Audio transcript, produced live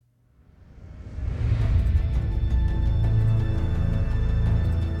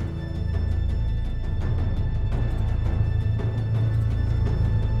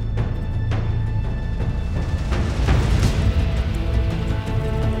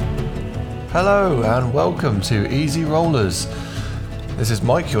Hello and welcome to Easy Rollers. This is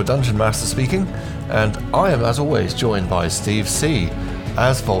Mike, your Dungeon Master speaking, and I am as always joined by Steve C.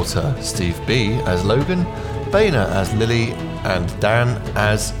 as Volta, Steve B. as Logan, Baina as Lily, and Dan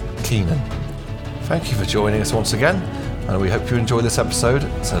as Keenan. Thank you for joining us once again, and we hope you enjoy this episode,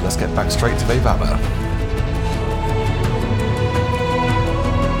 so let's get back straight to Vebaba.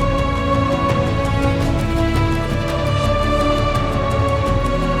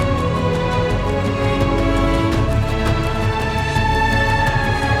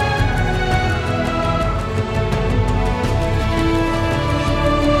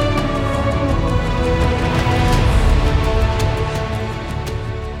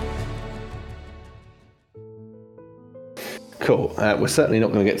 Cool. We're certainly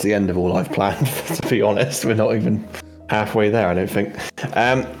not going to get to the end of all I've planned, to be honest. We're not even halfway there, I don't think.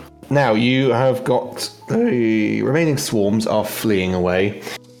 Now, you have got the remaining swarms are fleeing away.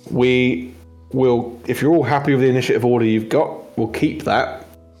 We will, if you're all happy with the initiative order you've got, we'll keep that,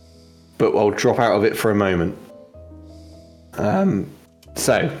 but I'll drop out of it for a moment.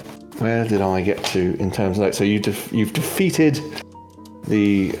 So, where did I get to in terms of that? So you've defeated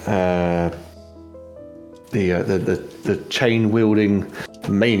the chain wielding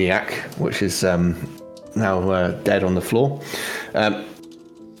maniac, which is now dead on the floor.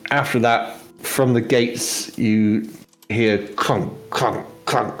 After that, from the gates, you hear clunk, clunk,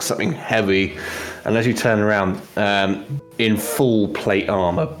 clunk, something heavy, and as you turn around, in full plate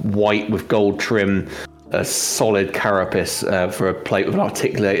armor, white with gold trim, a solid carapace for a plate with an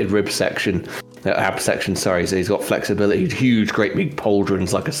articulated ab section. So he's got flexibility, huge, great big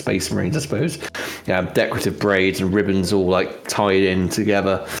pauldrons like a Space Marines, I suppose. Decorative braids and ribbons all like tied in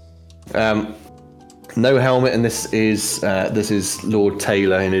together. No helmet, and this is Lord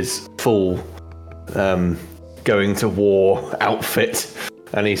Taylor in his full going to war outfit,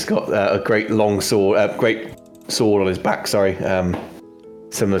 and he's got a great long sword, great sword on his back.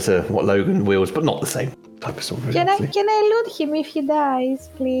 Similar to what Logan wields, but not the same type of sword. Can I loot him if he dies,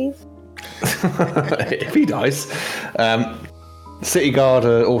 please? If he dies. City Guard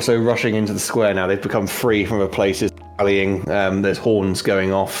are also rushing into the square now. They've become free from the places, rallying. There's horns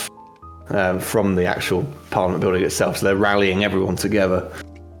going off from the actual Parliament building itself, so they're rallying everyone together.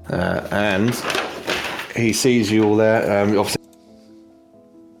 And he sees you all there, obviously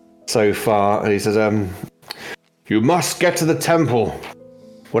so far, and he says, "You must get to the temple.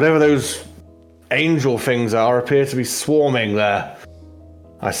 Whatever those angel things are appear to be swarming there.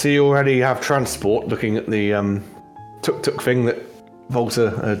 I see you already have transport," looking at the tuk-tuk thing that Volta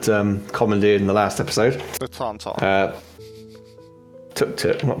had commandeered in the last episode. The Tauntaun.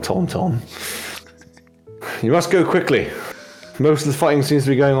 Tuk-tuk, not Tauntaun. You must go quickly. Most of the fighting seems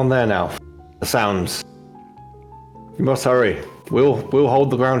to be going on there now. The sounds. You must hurry. We'll hold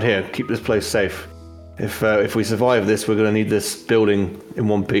the ground here. Keep this place safe. If we survive this, we're going to need this building in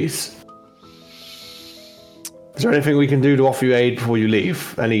one piece. Is there anything we can do to offer you aid before you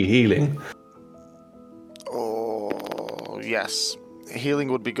leave? Any healing? Oh, yes. Healing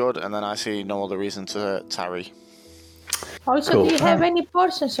would be good, and then I see no other reason to tarry. Also, Cool. do you have any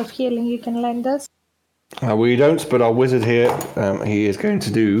portions of healing you can lend us? We don't, but our wizard here, he is going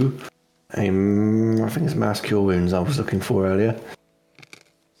to do I think it's Mass Cure Wounds I was looking for earlier.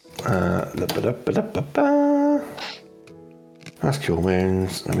 Mass Cure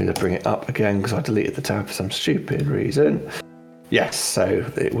Wounds. Let me just bring it up again because I deleted the tab for some stupid reason. Yes, so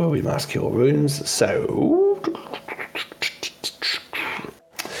it will be Mass Cure Wounds. So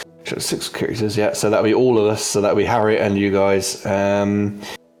 6 characters, yeah. So that'll be all of us. So that'll be Harriet and you guys.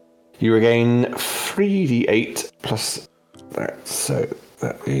 You regain 3d8 plus that. So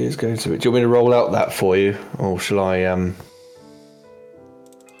that is going to. Do you want me to roll out that for you, or shall I?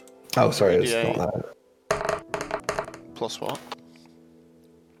 Oh, sorry, it's not that. Plus what?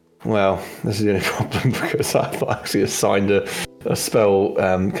 Well, this is the only problem because I've actually assigned a spell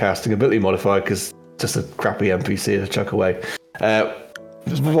casting ability modifier because just a crappy NPC to chuck away.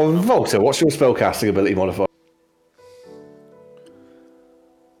 Volta, what's your spell casting ability modifier?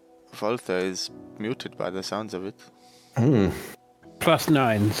 Volta is muted by the sounds of it.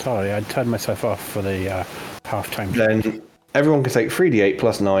 +9. Sorry, I turned myself off for the half-time. Then everyone can take 3d8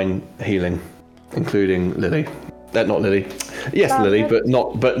 plus 9 healing, including Lily. Not Lily. Yes, Lily, but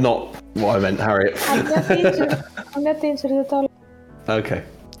not what I meant, Harriet. I'm not injured at all. Okay,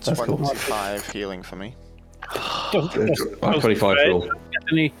 that's cool. 25 healing for me. 25 for all.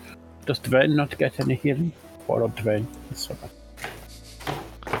 Does Dwayne not get any healing? Or not Dwayne?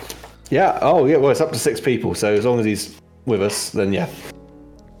 Yeah, oh yeah, well it's up to 6 people, so as long as he's with us, then yeah.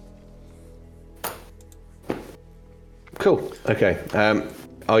 Cool, okay.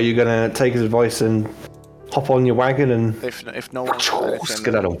 are you going to take his advice and hop on your wagon and If no one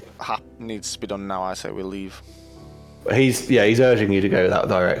skedaddle? needs to be done now, I say we leave. He's urging you to go that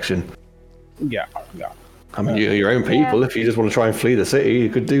direction. Yeah. I mean, you're your own people. If you just want to try and flee the city, you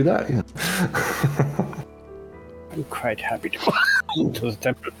could do that. Yeah. I'm quite happy to go to the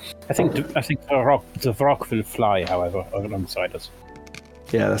temple. I think the rock will fly, however, alongside us.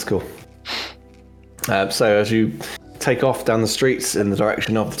 Yeah, that's cool. So as you take off down the streets in the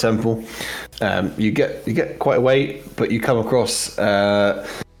direction of the temple, you get quite a way, but you come across a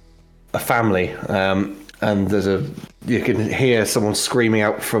family, and you can hear someone screaming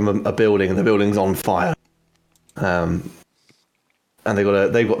out from a building, and the building's on fire. And they've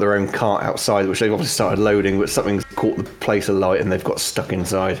got their own cart outside, which they've obviously started loading, but something's caught the place alight and they've got stuck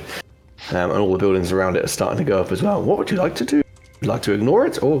inside. And all the buildings around it are starting to go up as well. What would you like to do? Would you like to ignore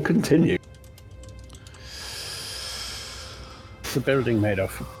it or continue? What's the building made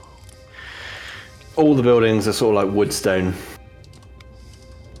of? All the buildings are sort of like wood stone.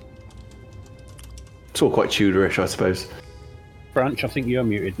 It's all quite Tudorish, I suppose. Branch, I think you're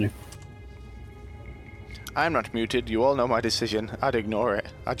muted now. I'm not muted. You all know my decision. I'd ignore it.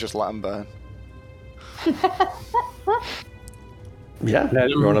 I'd just let them burn. Yeah, Let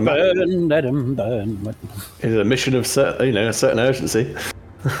you're on a them burn. It's a mission of a certain urgency.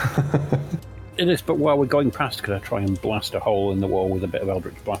 It is, but while we're going past, could I try and blast a hole in the wall with a bit of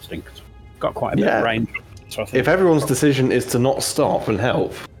Eldritch Blasting? 'Cause I've got quite a bit of range. So I think If everyone's decision is to not stop and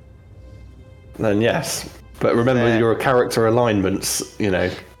help, then yes. But remember your character alignments,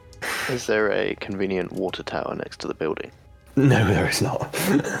 Is there a convenient water tower next to the building? No, there is not.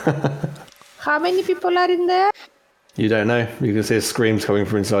 How many people are in there? You don't know. You can see screams coming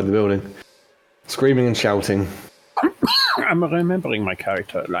from inside the building. Screaming and shouting. I'm remembering my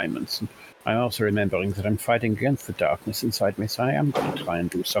character alignments. And I'm also remembering that I'm fighting against the darkness inside me, so I am going to try and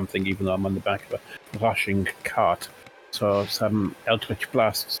do something, even though I'm on the back of a rushing cart. So some Eldritch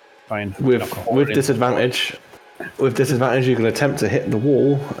Blasts. Fine. With disadvantage. With disadvantage, you can attempt to hit the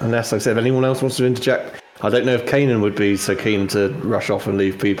wall, unless, like I said, if anyone else wants to interject. I don't know if Kanan would be so keen to rush off and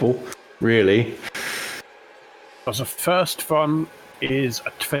leave people, really. So the first one is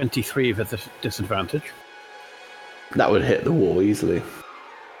a 23 with a disadvantage. That would hit the wall easily.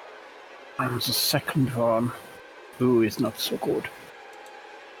 And the second one, is not so good.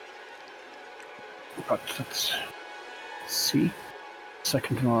 But let's see.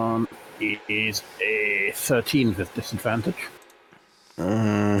 Second one is a 13 with disadvantage.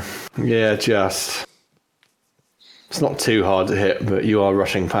 Yeah, just. It's not too hard to hit, but you are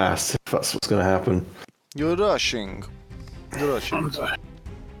rushing past, if that's what's going to happen. You're rushing. You're rushing. And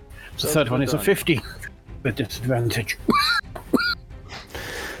the third one is a 50 with disadvantage.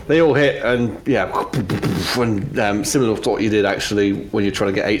 They all hit, and similar to what you did actually when you're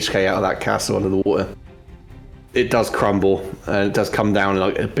trying to get HK out of that castle under the water. It does crumble, and it does come down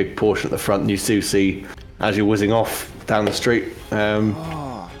like a big portion at the front. And you do see, as you're whizzing off down the street, I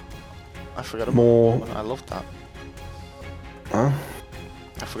forgot about more. that moment. I loved that. Huh?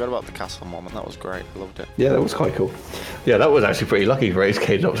 I forgot about the castle moment. That was great. I loved it. Yeah, that was quite cool. Yeah, that was actually pretty lucky for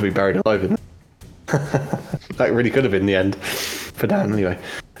HK not to be buried alive in. That really could have been the end for Dan, anyway.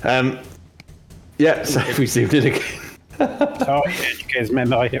 So if we zoomed in again. Sorry, HK's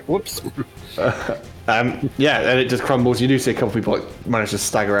memory. Whoops. And it just crumbles. You do see a couple of people manage to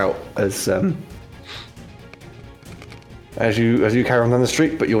stagger out as you carry on down the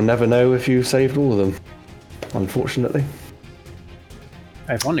street, but you'll never know if you saved all of them, unfortunately.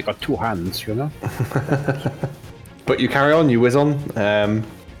 I've only got 2 hands, But you carry on, you whiz on,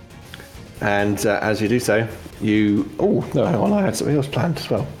 and as you do so, you... Oh, no, hang on, I had something else planned as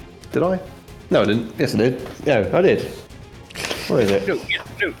well. Did I? No, I didn't. Yes, I did. No, I did. Where is it? No.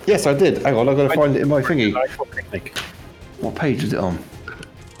 Yes, I did. Hang on, I've got to find it in my thingy. Picnic. What page is it on?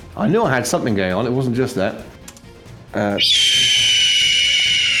 I knew I had something going on. It wasn't just that. I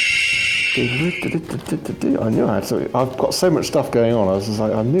knew I had something. I've got so much stuff going on. I was just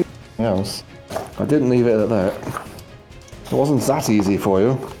like, I knew something else. I didn't leave it at that. It wasn't that easy for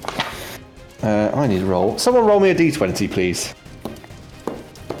you. I need a roll. Someone roll me a d20, please.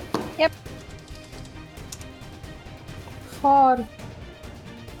 Yep. 4.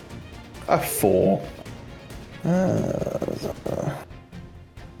 A 4.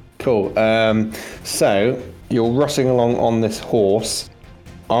 Cool. So you're rushing along on this horse.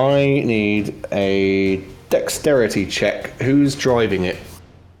 I need a dexterity check. Who's driving it?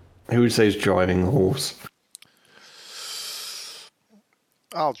 Who says driving the horse?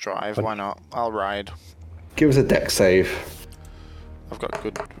 I'll drive. Why not? I'll ride. Give us a dex save. I've got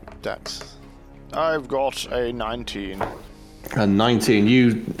good decks. I've got a 19. And 19.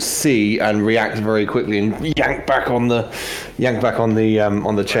 You see and react very quickly and yank back on the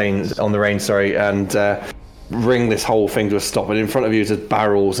chain on the rein. Sorry, and bring this whole thing to a stop. And in front of you is just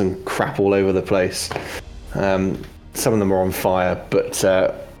barrels and crap all over the place. Some of them are on fire, but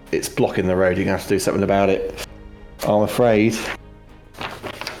it's blocking the road. You're gonna have to do something about it, I'm afraid.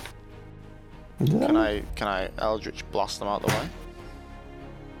 Can I Eldritch blast them out the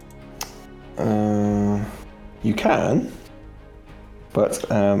way? You can, but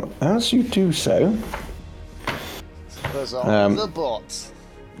as you do so, There's always the bots.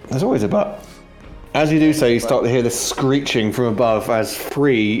 there's always a but. As you do so, you start to hear this screeching from above as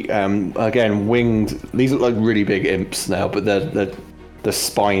three, again, winged. These look like really big imps now, but they're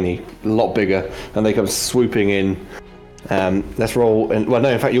spiny, a lot bigger, and they come swooping in. Let's roll. In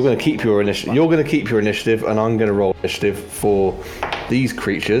fact, you're going to keep your initiative. You're going to keep your initiative, and I'm going to roll initiative for these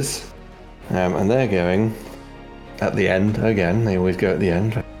creatures. And they're going at the end again. They always go at the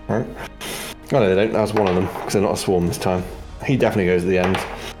end, right? Oh no, they don't. That's one of them because they're not a swarm this time. He definitely goes at the end,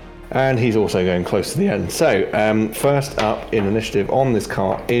 and he's also going close to the end. So first up in initiative on this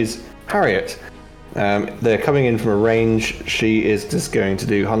cart is Harriet. They're coming in from a range. She is just going to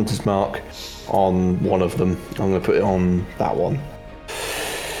do Hunter's Mark on one of them. I'm going to put it on that one.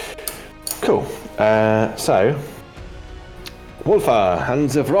 Cool. So, Wolfar,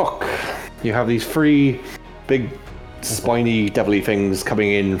 Hands of Rock. You have these three big, spiny, devilly things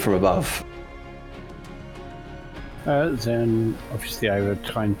coming in from above. Then, obviously, I would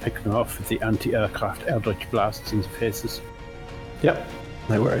try and pick them off with the anti-aircraft Eldritch blasts in the faces. Yep,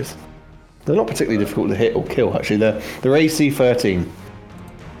 no worries. They're not particularly difficult to hit or kill, actually. They're AC 13.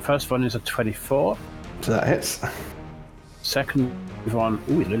 First one is a 24. So that hits. Second one,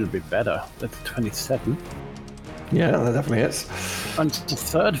 a little bit better. That's a 27. Yeah, that definitely hits. And the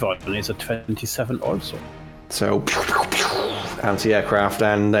third one is a 27 also. So, anti-aircraft,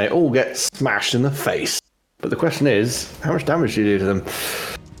 and they all get smashed in the face. But the question is, how much damage do you do to them?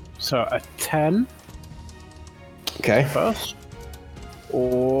 So a 10 Okay. first.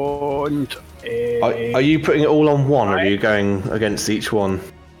 And Are you putting it all on one, or are you going against each one?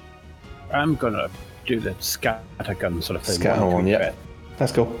 I'm gonna do the scatter gun sort of thing. Scatter one, yeah.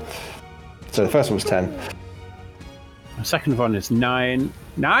 That's cool. So the first one was 10. The second one is 9.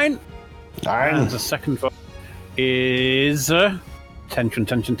 9! 9! And the second one is... tension,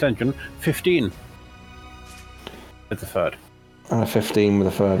 15. With the third. And a 15 with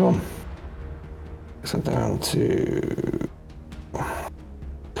the third one. So down to...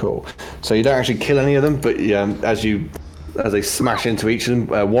 Cool. So you don't actually kill any of them, but as they smash into each of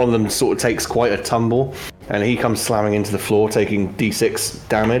them, one of them sort of takes quite a tumble, and he comes slamming into the floor, taking d6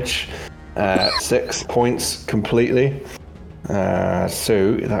 damage. 6 points completely.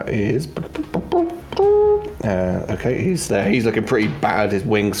 So that is... okay, he's there. He's looking pretty bad. His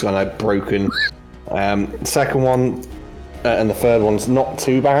wings are like broken. Second one and the third one's not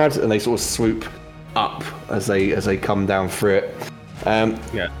too bad, and they sort of swoop up as they come down through it.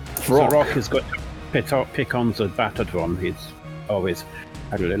 Yeah. So Rock is going to pick on the battered one. He's always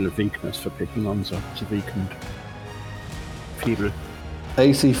had a little weakness for picking on the weak and feeble.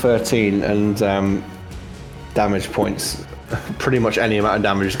 AC 13 and damage points. Pretty much any amount of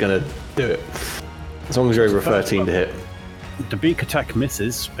damage is going to do it. As long as you're over 13 to hit. The beak attack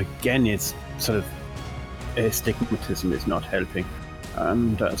misses. Again, it's sort of astigmatism is not helping.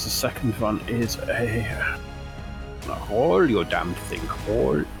 And the second one is a roll, you damn thing,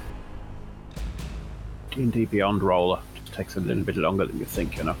 roll. D&D Beyond roller. Just takes a little bit longer than you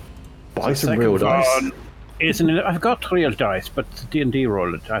think, you know. Buy some real dice. I've got real dice, but the D&D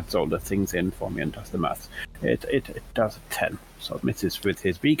roller adds all the things in for me and does the maths. It does a 10, so it misses with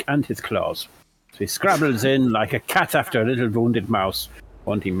his beak and his claws. So he scrabbles in like a cat after a little wounded mouse,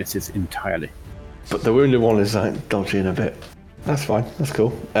 and he misses entirely. But the wounded one is like dodging a bit. That's fine. That's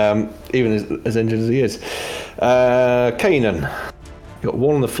cool. Even as injured as he is. Kanan. You got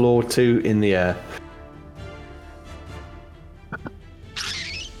 1 on the floor, 2 in the air.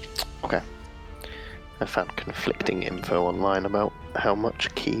 Okay. I found conflicting info online about how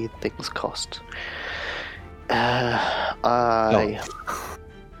much key things cost. Hell.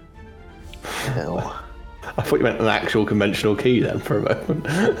 I thought you meant an actual conventional key then for a moment.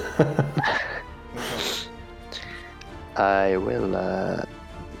 I will,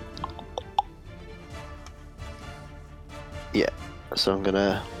 yeah, so I'm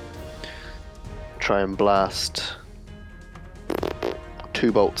gonna try and blast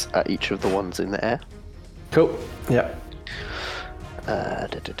 2 bolts at each of the ones in the air. Cool. Yeah.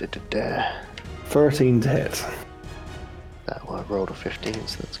 13 to hit. That one rolled a 15,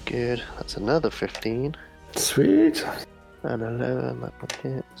 so that's good. That's another 15. Sweet. And 11, that one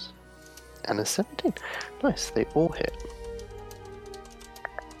hits. And a 17. Nice, they all hit.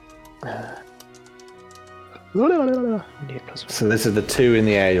 Need plus So this is the 2 in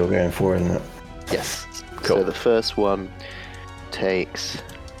the air you're going for, isn't it? Yes. Cool. So the first one takes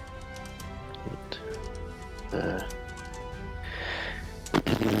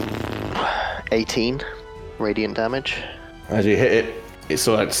 18 radiant damage. As you hit it, it's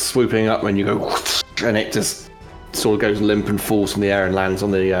sort of like swooping up when you go, and it just sort of goes limp and falls from the air and lands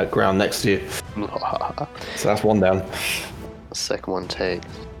on the ground next to you. So that's 1 down. Second one takes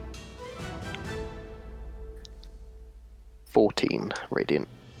 14 radiant.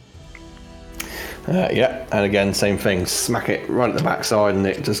 Yeah, and again, same thing. Smack it right at the backside, and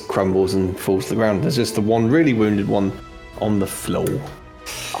it just crumbles and falls to the ground. There's just the one really wounded one on the floor.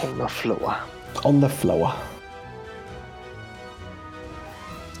 On the floor. On the floor.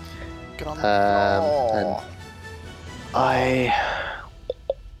 Get on the And floor. I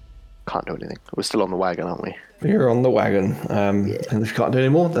can't do anything. We're still on the wagon, aren't we? You're on the wagon. And if you can't do any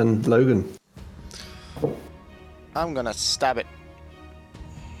more, then Logan. I'm gonna stab it.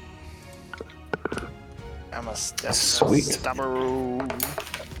 I'm a Sweet. stabberoo.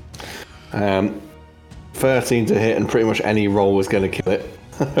 13 to hit, and pretty much any roll was going to kill it.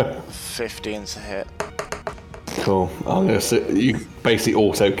 15 to hit. Cool. I'm going to you basically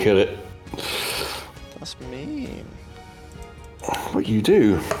auto kill it. That's mean. But you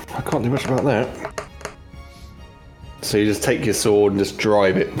do. I can't do much about that. So you just take your sword and just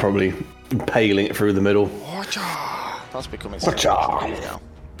drive it, probably impaling it through the middle. Watcha! That's becoming Watcha!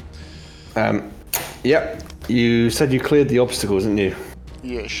 now. Yep. You said you cleared the obstacles, didn't you?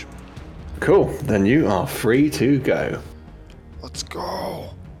 Yes. Cool. Then you are free to go. Let's go.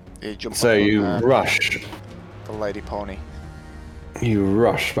 You jump So on, you rush. the lady pony. You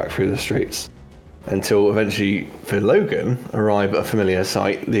rush back through the streets until eventually, for Logan, arrive at a familiar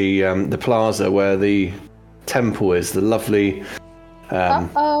sight, the plaza where the temple is, the lovely.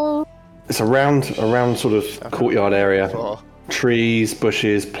 Uh-oh. It's a round sort of courtyard area. Oh. Trees,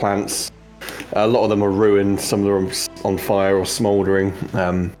 bushes, plants. A lot of them are ruined. Some of them are on fire or smouldering.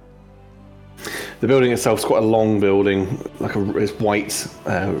 The building itself is quite a long building, it's white,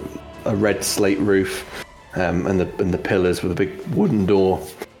 a red slate roof, and the pillars with a big wooden door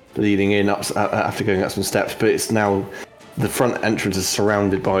leading in up after going up some steps. But it's now the front entrance is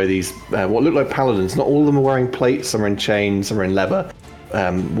surrounded by these what look like paladins. Not all of them are wearing plates. Some are in chains, some are in leather.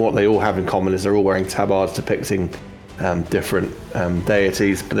 What they all have in common is they're all wearing tabards depicting different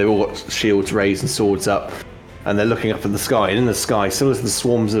deities, but they've all got shields raised and swords up, and they're looking up at the sky. And in the sky, similar to the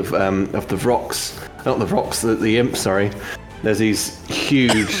swarms of the Vrox, not the Vrox, the imps, sorry, there's these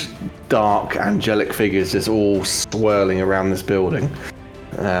huge, dark, angelic figures just all swirling around this building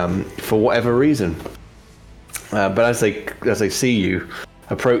for whatever reason. But as they see you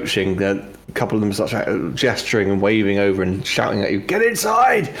approaching, a couple of them start gesturing and waving over and shouting at you, "Get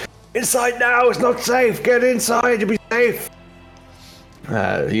inside! Inside now! It's not safe! Get inside! You'll be safe!"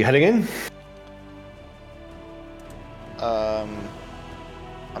 Are you heading in?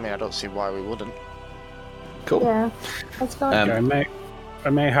 I mean, I don't see why we wouldn't. Cool. Yeah. Let's go. I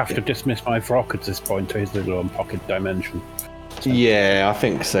may have to dismiss my Vrock at this point to his little pocket dimension. Yeah, I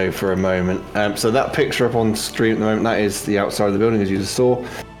think so for a moment. So that picture up on stream at the moment, that is the outside of the building as you just saw.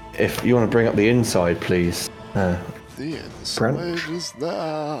 If you want to bring up the inside, please. The Brent? inside is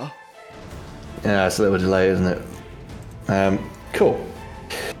there. Yeah, it's a little delay, isn't it? Cool.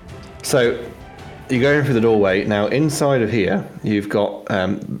 So you go in through the doorway. Now inside of here, you've got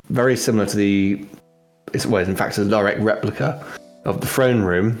very similar to in fact, a direct replica of the throne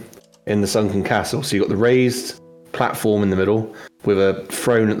room in the sunken castle. So you've got the raised platform in the middle with a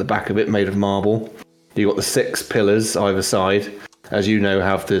throne at the back of it made of marble. You've got the 6 pillars either side. As you know,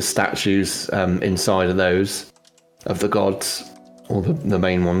 have the statues inside of those of the gods, or the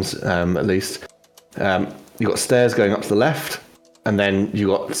main ones at least. You've got stairs going up to the left, and then you've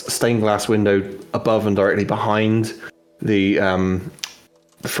got a stained glass window above and directly behind the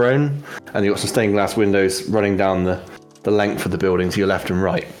throne, and you've got some stained glass windows running down the length of the building to your left and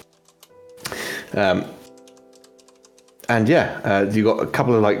right. And yeah, you've got a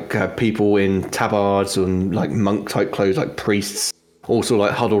couple of people in tabards and monk type clothes, like priests, also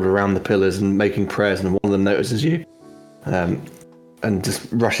huddled around the pillars and making prayers, and one of them notices you and just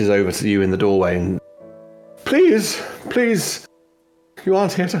rushes over to you in the doorway and, please, you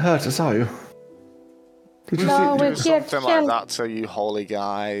aren't here to hurt us, are you? Did you No, Do we're here to something like kill. that to you holy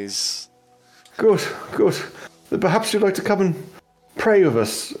guys. Good. Perhaps you'd like to come and pray with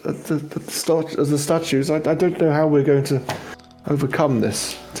us at the statues. I don't know how we're going to overcome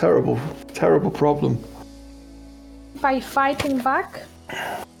this terrible problem. by fighting back?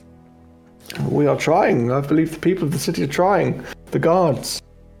 We are trying. I believe the people of the city are trying. The guards.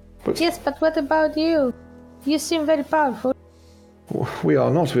 Yes, but what about you? You seem very powerful. We are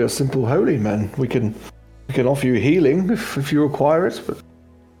not. We are simple holy men. We can offer you healing if you require it. But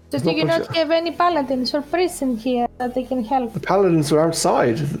So do you not have any paladins or priests in here that they can help? the paladins are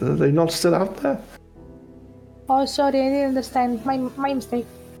outside. Are they not still out there? Oh, sorry, I didn't understand. My mistake.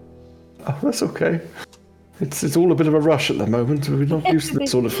 Oh, that's okay. It's all a bit of a rush at the moment. We're not used to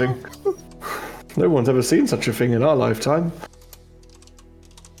this sort of thing. No one's ever seen such a thing in our lifetime.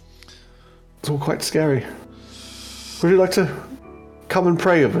 It's all quite scary. Would you like to come and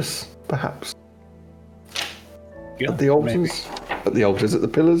pray with us, perhaps? Yeah, At the altars? maybe. At the altars, at the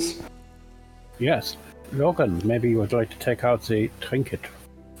pillars? Yes. Logan, maybe you would like to take out the trinket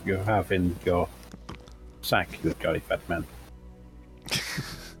you have in your sack, you jolly fat man.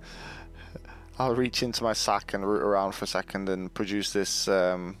 I'll reach into my sack and root around for a second and produce this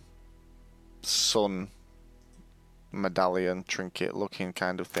sun medallion trinket looking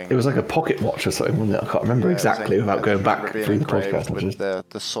kind of thing. It was like a pocket watch or something, wasn't it? I can't remember exactly without going back being through the engraved podcast. with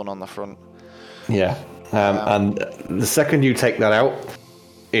the sun on the front. Yeah. And the second you take that out,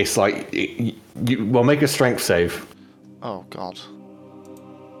 it's like, well, make a strength save. Oh god.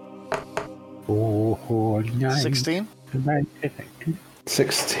 Oh, 16?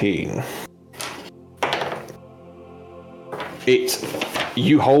 16.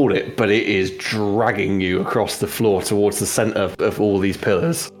 You hold it, but it is dragging you across the floor towards the center of all these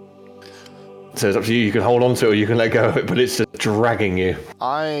pillars. So it's up to you. You can hold on to it or you can let go of it, but it's just dragging you.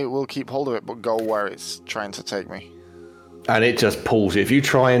 I will keep hold of it, but go where it's trying to take me. And it just pulls you. If you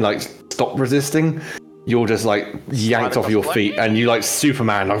try and like stop resisting, you're just like yanked off your feet, and you like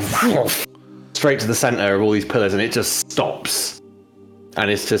Superman, like straight to the center of all these pillars, and it just stops. And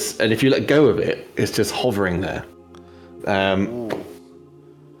it's just, and if you let go of it, it's just hovering there. And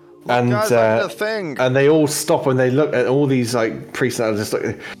guys, I did a thing. and they all stop and they look at all these like priests that are just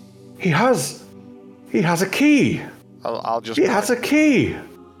like, he has a key. I'll just. He has a key.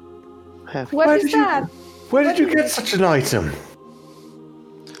 What is that? Where did you get such an item?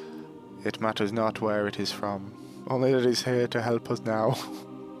 It matters not where it is from, only that it is here to help us now.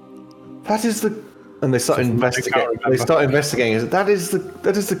 That is the. And they start investigating. They start investigating. That is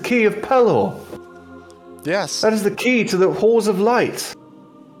the key of Pelor. Yes, That is the key to the halls of light.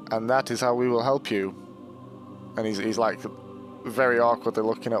 and that is how we will help you. And he's like very awkwardly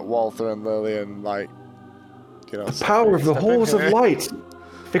looking at Walther and Lillian, like, you know. The power of the halls of light.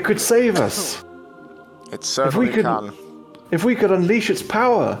 It could save us. It certainly could- can. If we could unleash its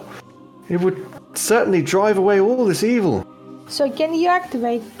power, it would certainly drive away all this evil. So can you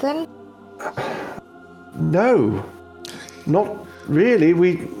activate then? No, not really.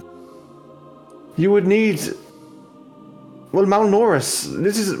 You would need. Well, Malnoris.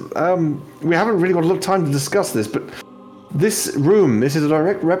 This is. We haven't really got a lot of time to discuss this, but this room. This is a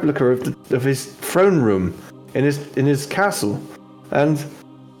direct replica of his throne room in his castle, and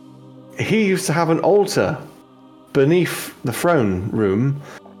he used to have an altar beneath the throne room.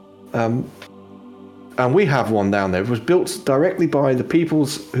 And we have one down there. It was built directly by the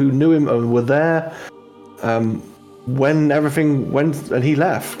peoples who knew him and were there when everything went and he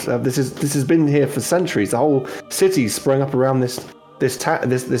left. This has been here for centuries. The whole city sprung up around this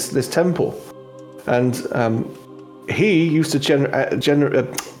temple, and he used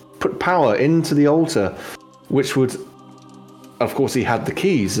to put power into the altar, which would, of course, he had the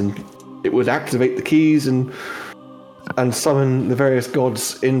keys, and it would activate the keys and summon the various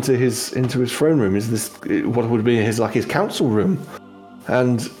gods into his throne room. Is this what would be his council room?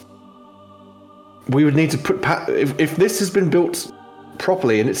 And we would need to put if this has been built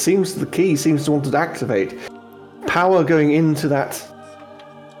properly, and it seems the key seems to want to activate power going into that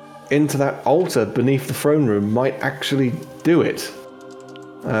altar beneath the throne room might actually do it.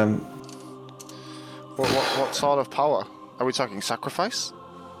 What sort of power? Are we talking sacrifice?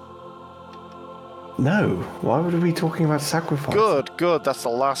 No, why would we be talking about sacrifice? Good. That's the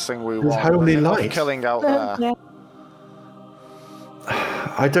last thing we want. holy There's enough light. killing out there. Yeah.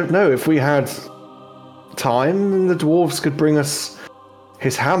 I don't know. If we had time and the dwarves could bring us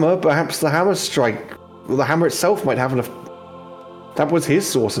his hammer, perhaps the hammer strike. Well, the hammer itself might have enough. That was his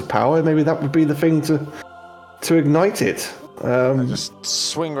source of power. Maybe that would be the thing to ignite it. I just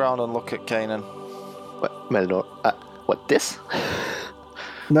swing around and look at Kanan. What, Melnor? What, this?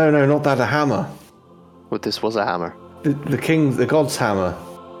 No, not that. A hammer. What, this was a hammer? The god's hammer.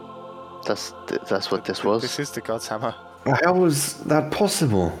 That's what this was? This is the god's hammer. How was that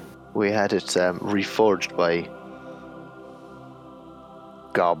possible? We had it reforged by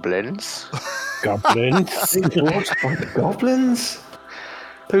goblins. Goblins. Reforged by the goblins?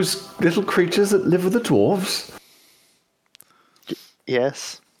 Those little creatures that live with the dwarves?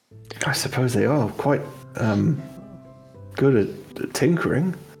 Yes. I suppose they are quite good at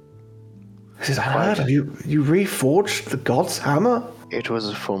tinkering. This is unheard of. You reforged the god's hammer? It was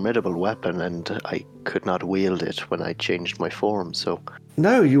a formidable weapon, and I could not wield it when I changed my form, so...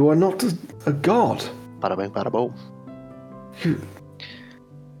 No, you are not a god. Bada bing, bada boom.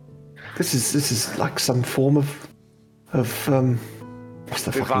 This is like some form of what's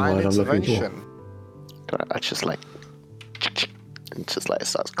the Divine fucking word I'm looking for? intervention. I just like... It just like it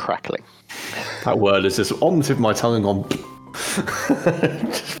starts crackling. That word is just on the tip of my tongue and gone.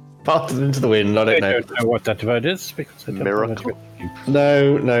 Just farted into the wind. I I don't know. don't know what that word is because I don't know what Miracle. it-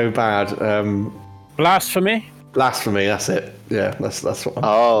 No, bad. Blasphemy? Blasphemy. That's it. Yeah, that's what.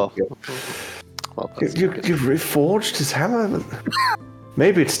 Oh. Well, that's You've reforged his hammer.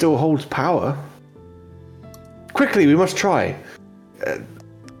 Maybe it still holds power. Quickly, we must try.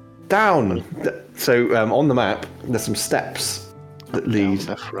 Down. So on the map, there's some steps that lead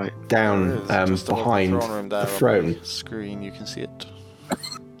left, right. down Just above behind the throne room there the on throne. the screen, you can see it.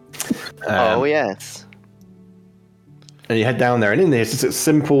 Oh, yes. And you head down there, and in there, it's just a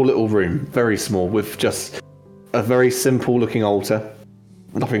simple little room, very small, with just a very simple looking altar.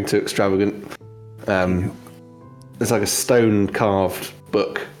 Nothing too extravagant. There's like a stone carved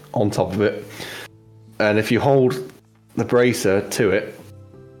book on top of it. And if you hold the bracer to it,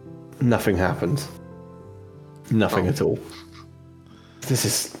 nothing happens. Nothing at all. This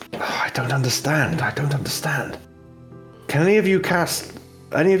is... I don't understand. Can any of you cast...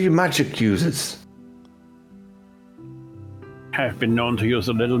 Any of you magic users? I've been known to use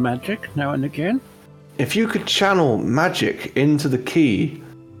a little magic now and again. If you could channel magic into the key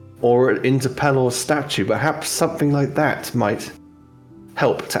or into Pelor's statue, perhaps something like that might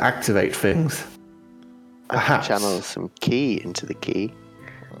help to activate things. Perhaps. Channel some key into the key.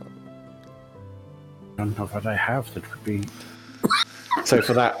 I don't know what I have that would be. So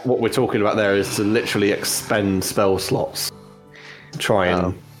for that, what we're talking about there is to literally expend spell slots. Try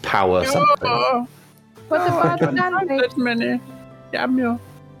and power something. Oh, What about not cantrips? that many. Damn you.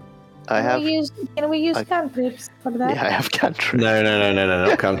 I have. Can we use cantrips for that? Yeah, I have cantrip. No,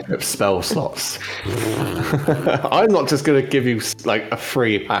 not cantrip, spell slots. I'm not just going to give you like a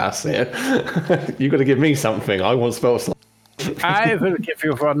free pass here. You got to give me something. I want spell slots. I will give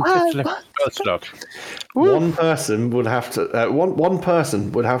you one fifth level spell slot. One person would have to. One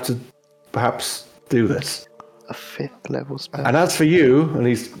person would have to perhaps do this. A 5th level spell. And as for you, and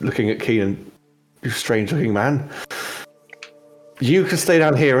he's looking at Keenan, you strange-looking man, you can stay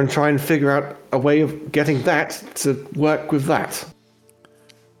down here and try and figure out a way of getting that to work with that.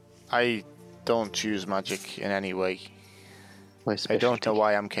 I don't use magic in any way. My I don't specialty. know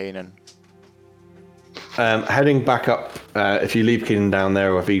why I'm Kanan. Heading back up, if you leave Keenan down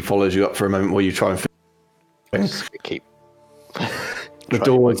there, or if he follows you up for a moment while you try and figure Just keep. the trying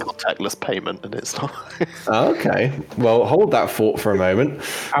door is... contactless payment, and it's not. Okay, well, hold that thought for a moment.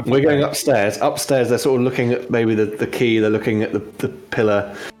 We're going upstairs. Upstairs, they're sort of looking at maybe the key, they're looking at the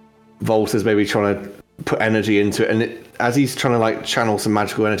pillar. Volta's maybe trying to put energy into it, and as he's trying to like channel some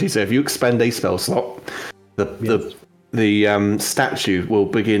magical energy, so if you expend a spell slot, the statue will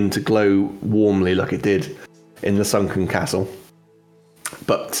begin to glow warmly like it did in the sunken castle.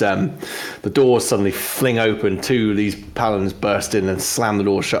 But the doors suddenly fling open, two of these paladins burst in and slam the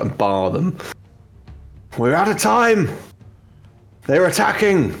doors shut and bar them. We're out of time! They're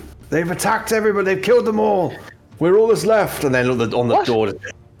attacking! They've attacked everybody, they've killed them all! We're all that's left! And then on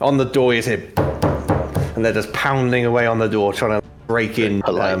the door you hear... And they're just pounding away on the door, trying to break in.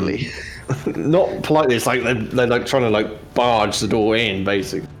 Politely. Not politely, it's like they're like trying to like barge the door in,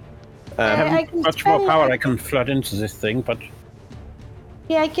 basically. I can Much more spell- power I can flood into this thing, but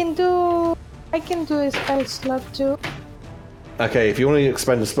Yeah, I can do a spell slot too. Okay, if you want to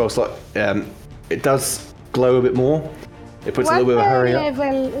expend a spell slot, it does glow a bit more. It puts a little bit of a hurry up.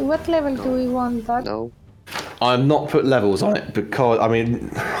 What level do we want that? No. I'm not put levels on it because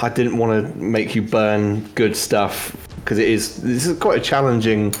I didn't want to make you burn good stuff because this is quite a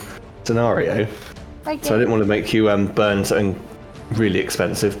challenging scenario. Okay. So I didn't want to make you burn something really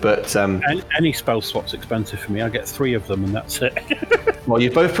expensive. But any spell slot's expensive for me. I get 3 of them, and that's it. well, you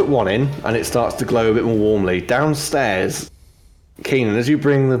both put one in, and it starts to glow a bit more warmly. Downstairs, Keenan, as you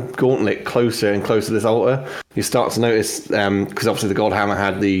bring the gauntlet closer and closer to this altar, you start to notice because obviously the God Hammer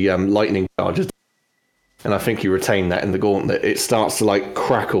had the lightning charges. And I think you retain that in the gauntlet. It starts to like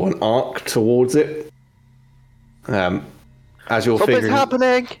crackle and arc towards it. As you're Something's figuring,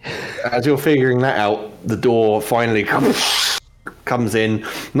 happening! as you're figuring that out, the door finally comes in.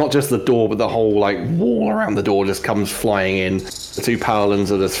 Not just the door, but the whole like wall around the door just comes flying in. The 2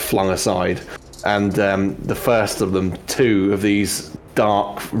 paladins are just flung aside, and the first of them, 2 of these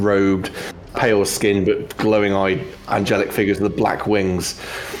dark-robed, pale-skinned but glowing-eyed angelic figures with the black wings,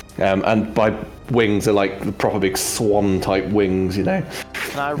 and by wings are like the proper big swan-type wings, you know.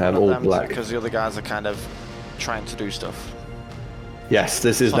 Can I run all them black. because the other guys are kind of trying to do stuff? Yes,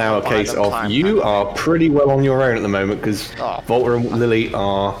 this is So now a why case don't of climb you that? are pretty well on your own at the moment because Oh. Volta and Lily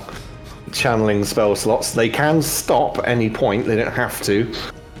are channeling spell slots. They can stop at any point. They don't have to.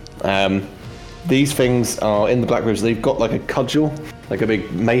 These things are in the Black Rose. They've got like a cudgel, like a big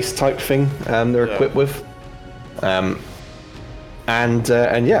mace type thing. They're equipped with. And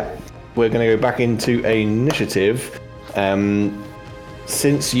yeah, we're going to go back into initiative.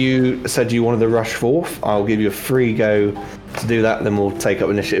 Since you said you wanted to rush forth, I'll give you a free go to do that. Then we'll take up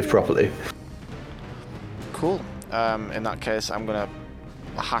initiative properly. Cool. In that case, I'm gonna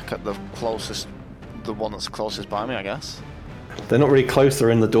hack at the one that's closest by me, I guess. They're not really close. They're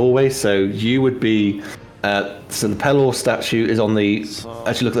in the doorway. So you would be. So the Pelor statue is on the.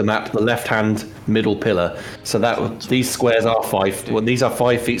 As you look at the map, the left-hand middle pillar. So these squares are 5. Well, these are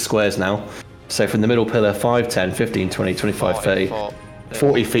 5 feet squares now. So from the middle pillar, 5, 10, 15, 20, 25, 30.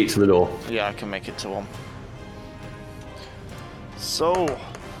 40 feet to the door. Yeah, I can make it to one. So,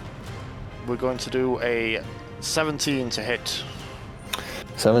 we're going to do a 17 to hit.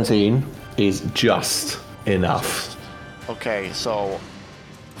 17 is just enough. Okay, so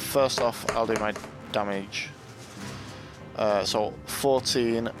first off, I'll do my damage. So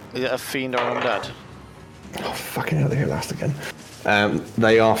 14. Is it a fiend or undead? Oh, fucking hell, they go last again.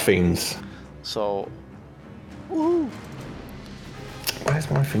 They are fiends. So, Where's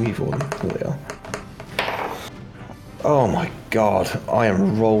my thingy for them? Here they are. Oh my god, I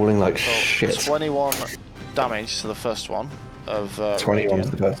am rolling like so shit. 21 damage to the first one of 21 is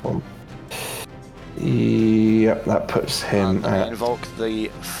Radiant. the first one. Yep, that puts him And I at... invoke the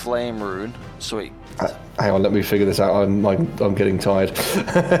flame rune. Sweet. Hang on, let me figure this out. I'm getting tired.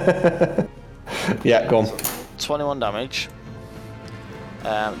 Yeah, go on. 21 damage.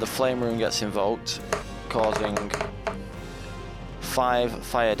 The flame rune gets invoked, causing 5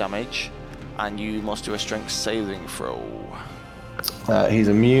 fire damage, and you must do a strength saving throw. He's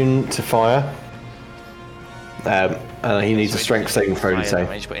immune to fire. And he needs a strength saving throw to Fire say.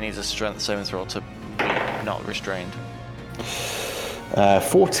 damage, but he needs a strength saving throw to be not restrained.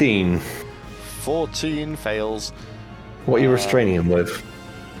 14. 14 fails. What are you restraining him with?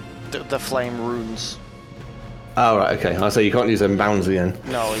 The flame runes. Oh, right, okay. I say you can't use them bounds again.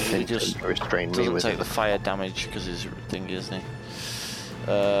 No, he just restrain me doesn't with take the fire damage because his thing, isn't he?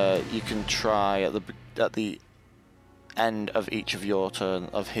 You can try at the end of each of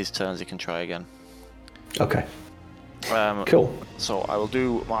his turns. He can try again. Okay. Cool. So I will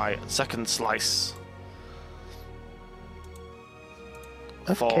do my second slice.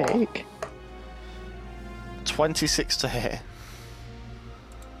 For 26 to hit.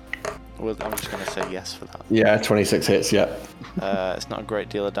 Well, I'm just going to say yes for that. Yeah, 26 hits, yeah. It's not a great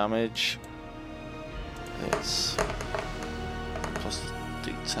deal of damage. It's plus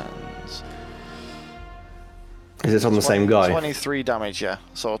d10s. Is it on the same guy? 23 damage, yeah.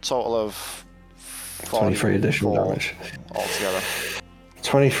 So a total of 23 additional 44 damage. altogether.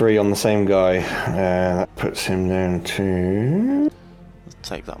 23 on the same guy. That puts him down to...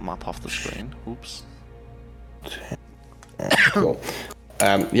 Take that map off the screen. Oops. Cool.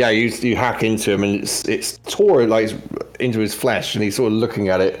 Yeah, you hack into him, and it's tore like into his flesh, and he's sort of looking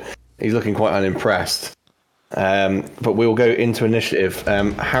at it. He's looking quite unimpressed. But we'll go into initiative.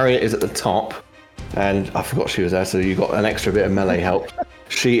 Harriet is at the top, and I forgot she was there, so you got an extra bit of melee help.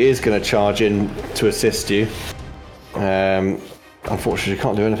 She is going to charge in to assist you. Unfortunately, she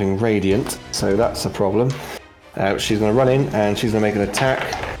can't do anything radiant, so that's a problem. She's going to run in, and she's going to make an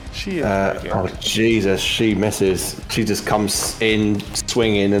attack. She is Oh Jesus, she misses. She just comes in,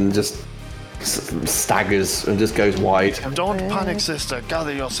 swinging, and just staggers and just goes wide. Don't panic, sister.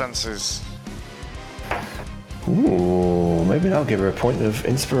 Gather your senses. Ooh, maybe that'll give her a point of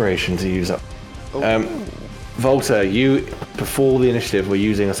inspiration to use up. Volta, you, before the initiative, were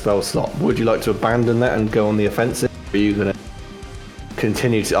using a spell slot. Would you like to abandon that and go on the offensive? Or are you going to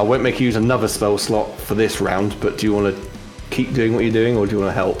continue to... I won't make you use another spell slot for this round, but do you want to keep doing what you're doing, or do you want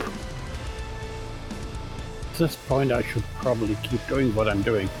to help? At this point, I should probably keep doing what I'm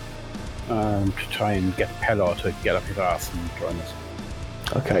doing to try and get Pelor to get up his ass and join us.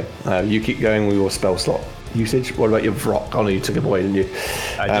 Okay, you keep going with your spell slot usage. What about your Vrock? Oh no, you took it away, didn't you?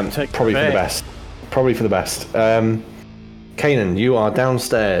 I did take probably it for the away. best. Probably for the best. Kanan, you are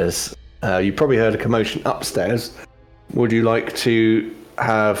downstairs. You probably heard a commotion upstairs, Would you like to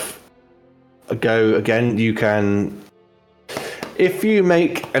have a go again? You can. If you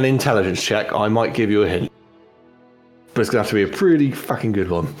make an intelligence check, I might give you a hint. But it's going to have to be a pretty fucking good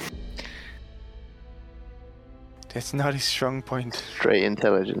one. It's not his strong point. Straight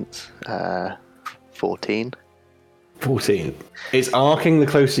intelligence. 14. 14. It's arcing the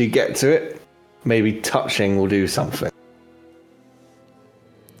closer you get to it. Maybe touching will do something.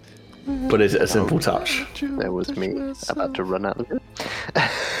 But is it a simple touch? There was me about to run out of it.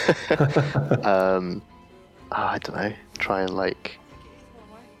 I don't know. Try and like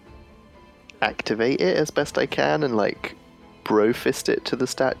activate it as best I can and like bro fist it to the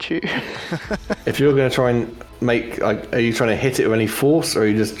statue. If you're going to try and make, like, are you trying to hit it with any force, or are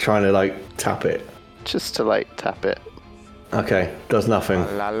you just trying to like tap it? Just to like tap it. Okay, does nothing.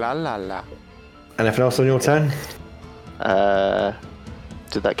 La la la la. Anything else on your turn?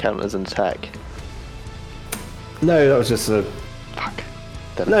 Did that count as an attack? No, that was just a. Fuck.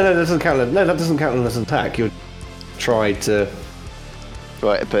 No, that doesn't count. No, that doesn't count as an attack. You tried to.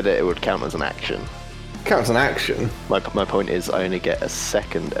 Right, but it would count as an action. Counts an action. My point is, I only get a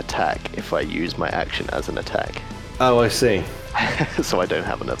second attack if I use my action as an attack. Oh, I see. So I don't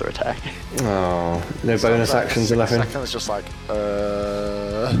have another attack. Oh, no bonus actions or nothing. Second is just like,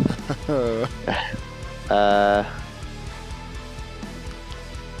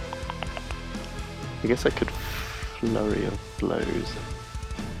 I guess I could flurry of blows.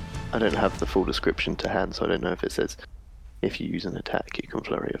 I don't have the full description to hand, so I don't know if it says if you use an attack you can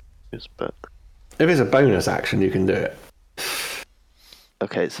flurry of blows, but... If it's a bonus action, you can do it.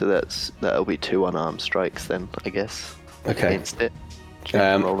 Okay, so that'll be 2 unarmed strikes then, I guess. Okay. Against it.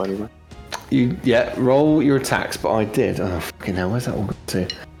 Roll anyway. Roll your attacks, but I did. Oh, fucking hell, where's that all got to?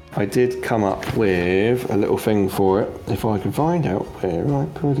 I did come up with a little thing for it, if I can find out where I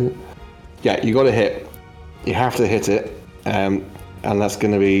put it. Yeah, you got to hit. You have to hit it, and that's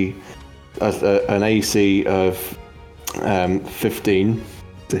going to be an AC of 15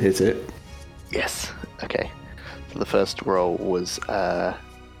 to hit it. Yes. Okay. So the first roll was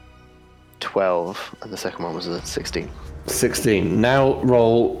 12, and the second one was a 16. 16. Now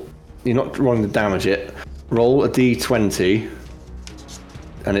roll. You're not rolling to damage it. Roll a d20,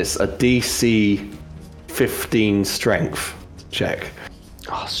 and it's a DC 15 strength check.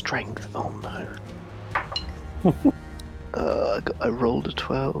 Oh, strength. Oh no. I rolled a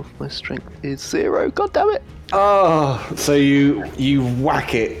 12. My strength is 0. God damn it. Oh, so you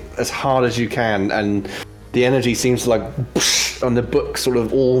whack it as hard as you can, and the energy seems to like, and the book sort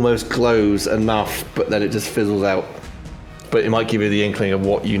of almost glows enough, but then it just fizzles out. But it might give you the inkling of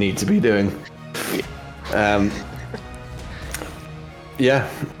what you need to be doing. Yeah.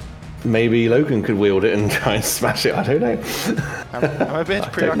 Maybe Logan could wield it and try and smash it. I don't know. I'm a bit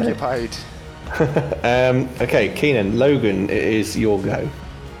preoccupied. Okay, Keenan, Logan, it is your go.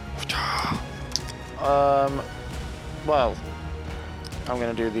 Well, I'm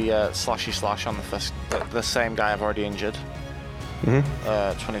gonna do the slashy slash on the same guy I've already injured.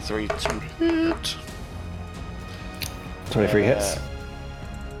 23 to hit. 23 hits.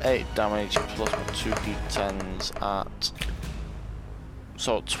 8 damage plus my 2d10s at...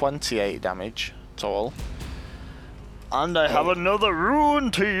 So 28 damage total. And I have another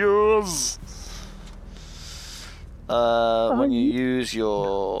rune to use! When you use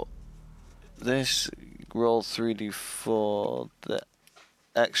your... This, roll 3d4, the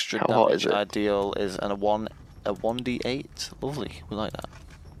extra How hot damage is it? ideal is a 1d8. Lovely, we like that.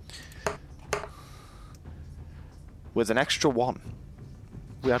 With an extra 1.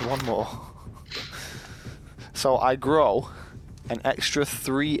 We had 1 more. So I grow an extra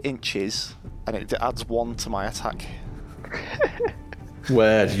 3 inches, and it adds 1 to my attack.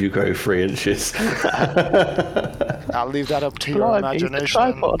 Where did you grow 3 inches? I'll leave that up to your Blimey, imagination. the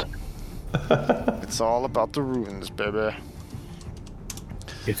tripod. It's all about the runes, baby.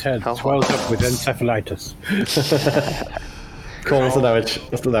 Its head How swells hot? up with encephalitis. Cool, what's the damage?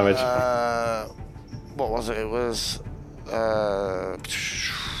 What's the damage? What was it? It was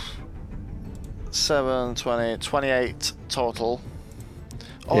 7, 20, 28 total.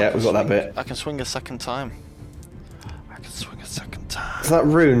 Oh, Yeah, I can we've got that swing- bit. I can swing a second time. So that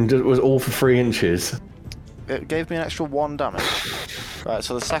rune was all for 3 inches. It gave me an extra 1 damage. Right,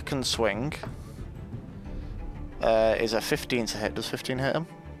 so the second swing is a 15 to hit. Does 15 hit him?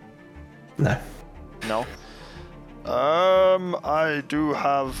 No. No. I do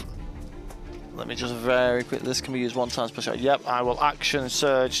have... Let me just very quick. This can be used 1 time per shot. Yep, I will action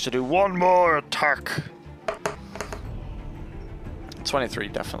surge to do 1 more attack. 23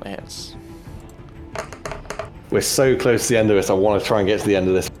 definitely hits. We're so close to the end of this, I want to try and get to the end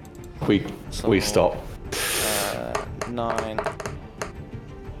of this. We So- stop. 9.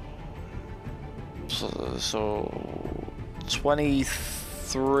 So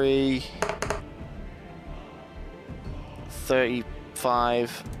 23,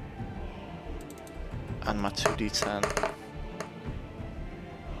 35, and my 2d10.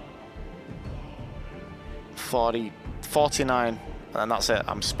 49, and that's it.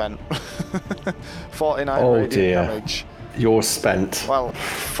 I'm spent. 49 radiant damage. You're spent. Well,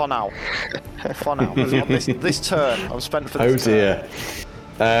 for now. For now. this turn, I'm spent for this turn.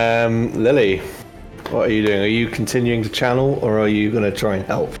 Lily, what are you doing? Are you continuing to channel, or are you going to try and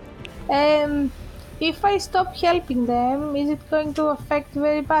help? If I stop helping them, is it going to affect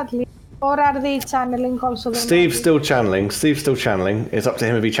very badly? Or are they channeling also? Steve's still channeling. It's up to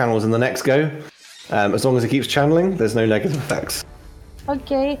him if he channels in the next go. As long as he keeps channeling, there's no negative effects.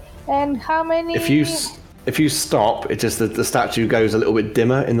 Okay, and how many... If you stop, it just the statue goes a little bit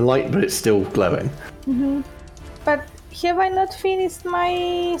dimmer in the light, but it's still glowing. Mm-hmm. But have I not finished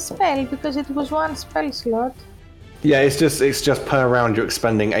my spell because it was one spell slot? Yeah, it's just per round you're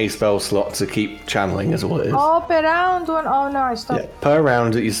expending a spell slot to keep channeling, is all it is. Oh, per round one. Oh no, I stopped. Yeah, per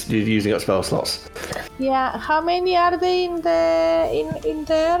round you're using up spell slots. Yeah, how many are they in there? In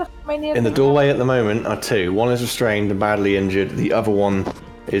the doorway at the moment are 2. One is restrained and badly injured. The other one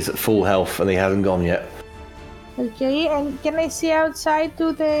is at full health and he hasn't gone yet. Okay, and can I see outside?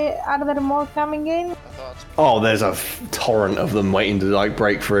 Are there more coming in? Oh, there's a torrent of them waiting to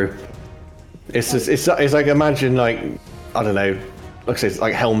break through. It's like, imagine I don't know, like I say, it's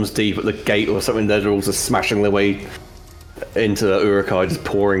like Helm's Deep at the gate or something. They're all just smashing their way into the Uruk-hai, just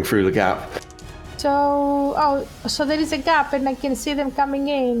pouring through the gap. So there is a gap and I can see them coming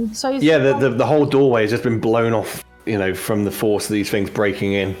in. So yeah, the whole doorway has just been blown off, from the force of these things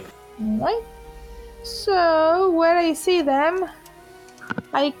breaking in. Right. So where I see them,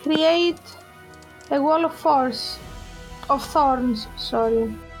 I create a wall of thorns.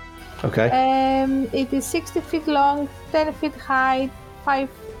 Sorry. Okay. It is 60 feet long, 10 feet high, 5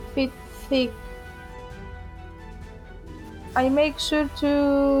 feet thick. I make sure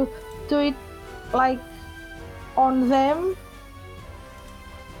to do it on them.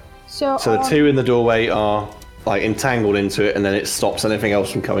 So the 2 in the doorway are entangled into it, and then it stops anything else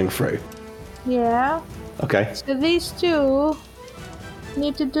from coming through. Yeah. Okay. So these 2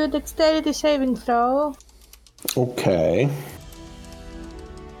 need to do a dexterity saving throw. Okay.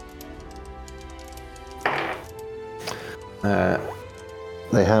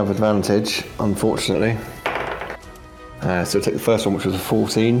 They have advantage, unfortunately. So take the first one, which was a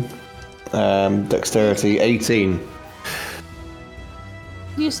 14. Dexterity 18.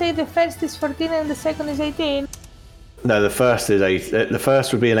 You say the first is 14 and the second is 18? No, the first is 8. The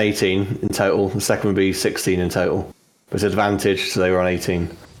first would be an 18 in total. The second would be 16 in total. But it's advantage, so they were on 18.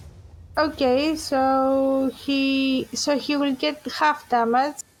 Okay, so he will get half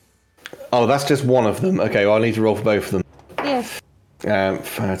damage. Oh, that's just one of them. Okay, well I need to roll for both of them. Yes.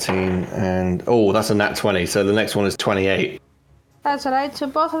 13 and... Oh, that's a nat 20, so the next one is 28. That's alright, so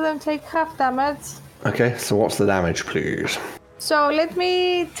both of them take half damage. Okay, so what's the damage, please? So let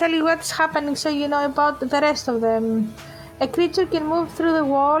me tell you what's happening so you know about the rest of them. A creature can move through the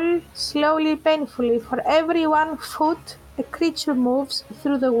wall slowly, painfully. For every 1 foot a creature moves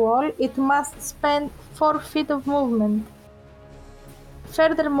through the wall, it must spend 4 feet of movement.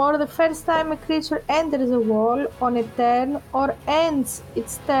 Furthermore, the first time a creature enters a wall on a turn or ends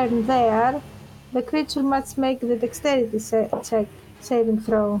its turn there, the creature must make the dexterity saving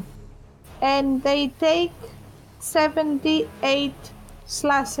throw. And they take 78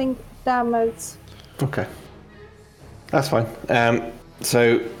 slashing damage. Okay. That's fine.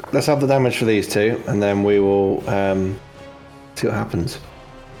 So let's have the damage for these 2, and then we will see what happens.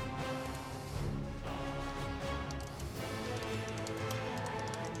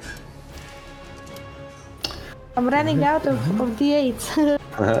 I'm running out of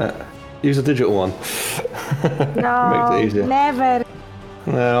D8. Use a digital one. No, Makes it easier. never.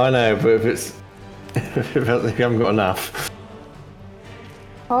 No, I know, but if you haven't got enough.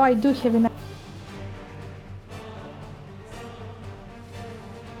 Oh, I do have enough.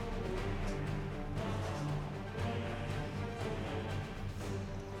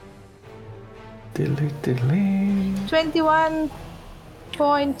 Diddly. 21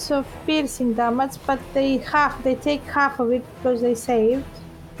 points of piercing damage, but they take half of it because they saved.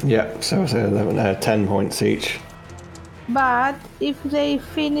 Yeah, so it's 10 points each. But if they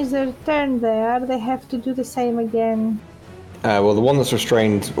finish their turn there, they have to do the same again. Well, the one that's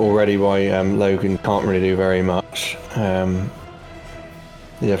restrained already by Logan can't really do very much. The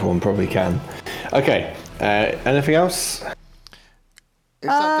other one probably can. Okay, anything else? Is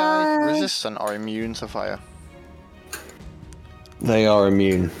that guy resistant or immune to fire? They are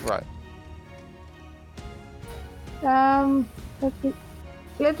immune. Right.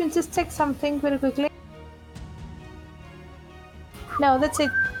 Let me just check something very quickly. No, that's it.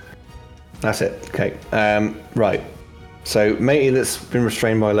 That's it. Okay. Right. So, matey that's been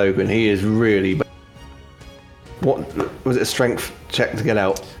restrained by Logan, he is really... What was it? A strength check to get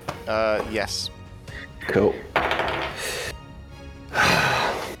out? Yes. Cool.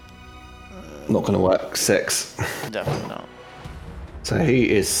 Not going to work. 6. Definitely not. So he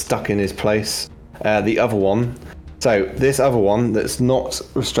is stuck in his place. The other one... So, this other one that's not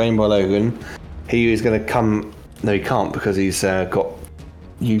restrained by Logan, he is going to come... No, he can't because he's got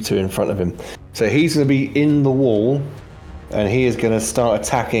you two in front of him. So he's going to be in the wall, and he is going to start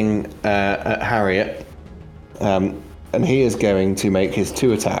attacking at Harriet. And he is going to make his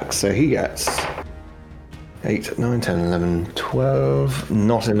 2 attacks. So he gets 8, 9, 10, 11, 12.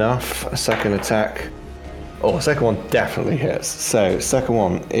 Not enough. A second attack. Oh, second one definitely hits. So second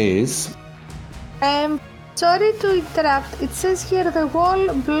one is... Sorry to interrupt. It says here the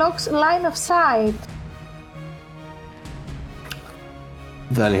wall blocks line of sight.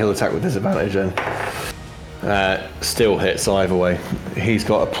 Then he'll attack with disadvantage then. Still hits either way. He's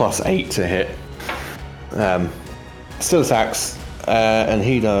got a +8 to hit. Still attacks, and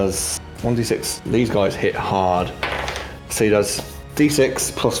he does 1d6. These guys hit hard. So he does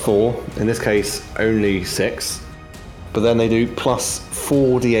d6 +4, in this case only 6. But then they do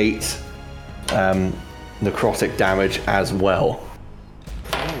 +4d8 necrotic damage as well.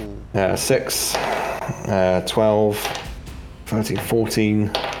 6, 12, 13,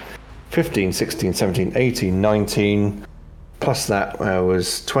 14, 15, 16, 17, 18, 19. Plus that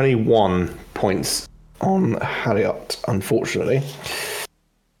was 21 points on Harriet, unfortunately.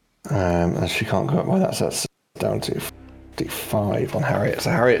 And she can't go up by that, so that's down to 55 on Harriet.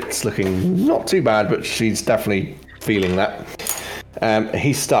 So Harriet's looking not too bad, but she's definitely feeling that.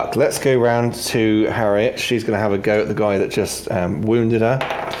 He's stuck. Let's go round to Harriet. She's going to have a go at the guy that just wounded her.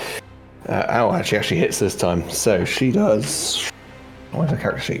 She actually hits this time. So she does... Where's her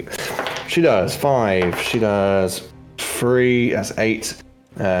character sheet? She does 5. She does 3. That's 8.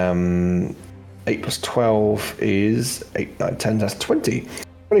 8 plus 12 is 8, 9, 10. That's 20.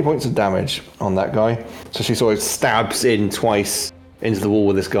 20 points of damage on that guy. So she sort of stabs in twice into the wall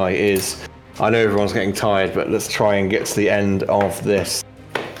where this guy is. I know everyone's getting tired, but let's try and get to the end of this.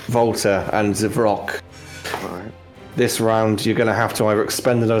 Volta and Zvrok. Alright. This round, you're going to have to either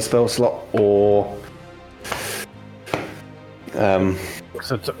expend another spell slot or...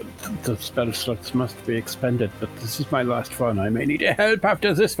 So the spell slots must be expended, but this is my last one. I may need help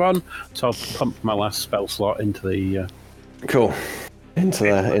after this one, so I'll pump my last spell slot into the... Cool. Into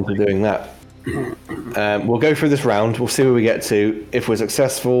doing that. We'll go through this round. We'll see where we get to. If we're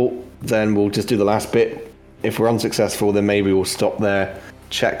successful, then we'll just do the last bit. If we're unsuccessful, then maybe we'll stop there,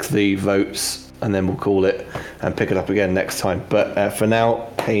 check the votes, and then we'll call it and pick it up again next time. But for now,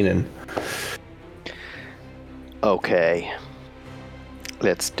 Kanan. Okay.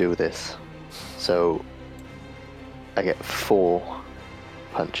 Let's do this. So, I get 4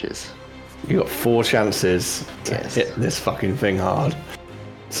 punches. You got 4 chances to hit this fucking thing hard.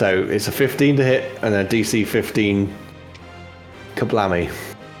 So it's a 15 to hit and a DC 15 kablammy.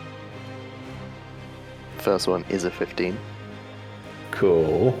 First one is a 15.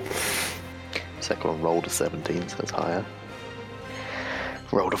 Cool. Second one rolled a 17, so it's higher.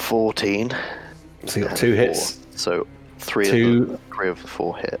 Rolled a 14. So you got 2 hits. So 3 of the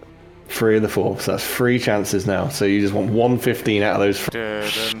 4 hit. 3 of the 4. So that's 3 chances now. So you just want 115 out of those.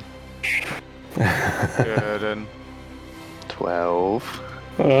 Good. 12.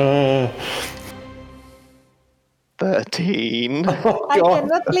 13. Oh, I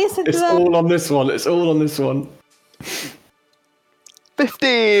cannot listen to it's that. all on this one. It's all on this one.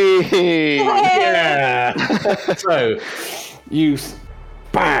 15. Yeah. So you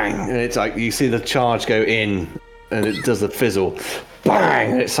bang, and it's like you see the charge go in, and it does the fizzle.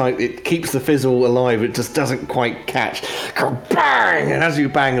 Bang! And it's like it keeps the fizzle alive. It just doesn't quite catch. Bang! And as you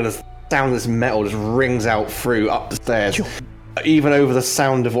bang, and the sound of this metal just rings out through up the stairs, even over the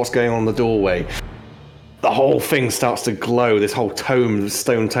sound of what's going on in the doorway. The whole thing starts to glow. This whole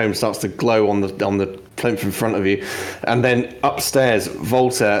stone tome starts to glow on the plinth in front of you. And then upstairs,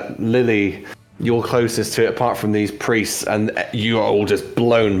 Volta, Lily, you're closest to it apart from these priests, and you are all just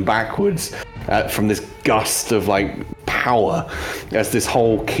blown backwards from this gust of power as this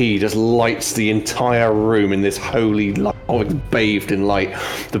whole key just lights the entire room in this holy light, bathed in light.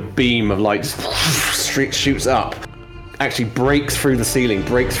 The beam of light just shoots up, actually breaks through the ceiling,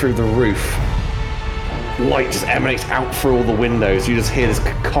 breaks through the roof. Light just emanates out through all the windows. You just hear this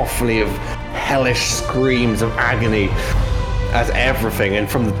cacophony of hellish screams of agony as everything, and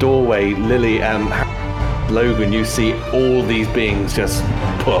from the doorway, Lily, Logan, you see all these beings just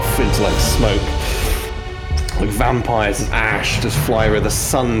puff into like smoke. Like vampires, ash just fly where the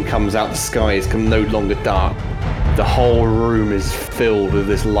sun comes out, the sky is no longer dark. The whole room is filled with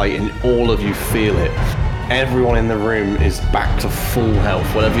this light, and all of you feel it. Everyone in the room is back to full health.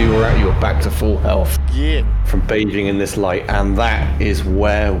 Whatever you were at, you were back to full health. Yeah. From bathing in this light, and that is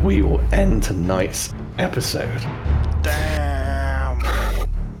where we will end tonight's episode. Damn.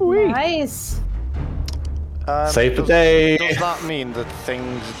 Nice. Save the day. Does that mean that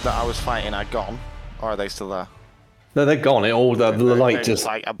things that I was fighting are gone, or are they still there? No, they're gone. The light They just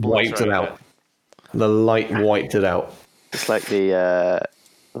like wiped it obliterate out. The light wiped it out. It's like the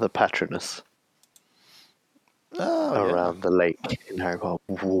Patronus Oh, yeah. around the lake in Harry Potter.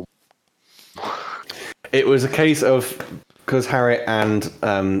 Whoa. It was a case of because Harriet and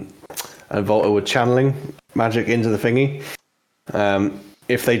Volta were channeling magic into the thingy.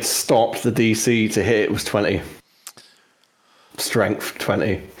 If they'd stopped, the DC to hit it was 20. Strength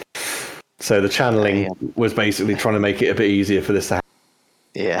 20. So the channeling was basically trying to make it a bit easier for this to happen.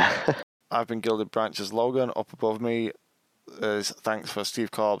 Yeah. I've been Gilded Branches Logan. Up above me is thanks for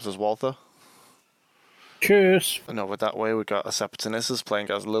Steve Corbs as Walter. Cheers. And over that way we got a Septinissus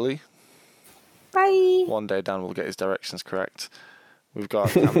playing as Lily. Bye. One day Dan will get his directions correct. We've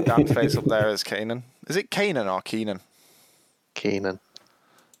got Dan face up there as Kanan. Is it Kanan or Keenan? Keenan.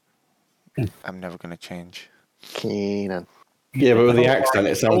 I'm never going to change. Keenan. Yeah, but with the accent,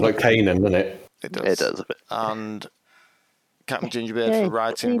 it sounds like Kanan, doesn't it? It does. It does a bit. And Captain Gingerbeard Yay, for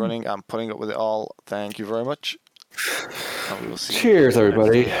writing, team. running, and putting up with it all. Thank you very much. And we will see Cheers, you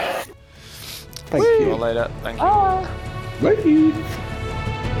everybody. Thank See you you. all later. Thank you. Bye. Thank you.